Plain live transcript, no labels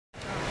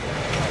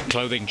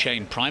Clothing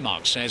chain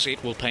Primark says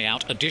it will pay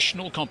out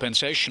additional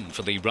compensation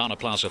for the Rana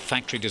Plaza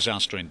factory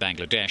disaster in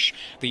Bangladesh.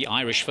 The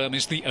Irish firm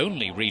is the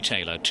only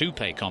retailer to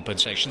pay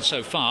compensation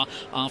so far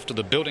after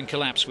the building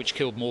collapse which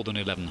killed more than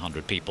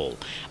 1,100 people.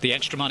 The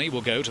extra money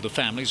will go to the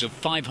families of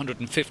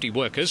 550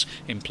 workers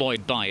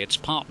employed by its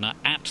partner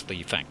at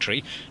the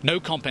factory. No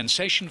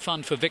compensation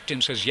fund for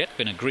victims has yet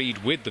been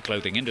agreed with the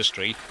clothing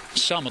industry.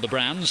 Some of the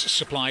brands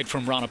supplied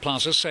from Rana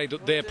Plaza say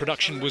that their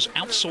production was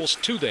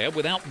outsourced to there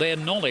without their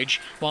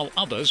knowledge, while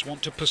others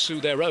want to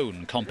pursue their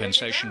own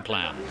compensation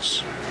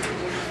plans.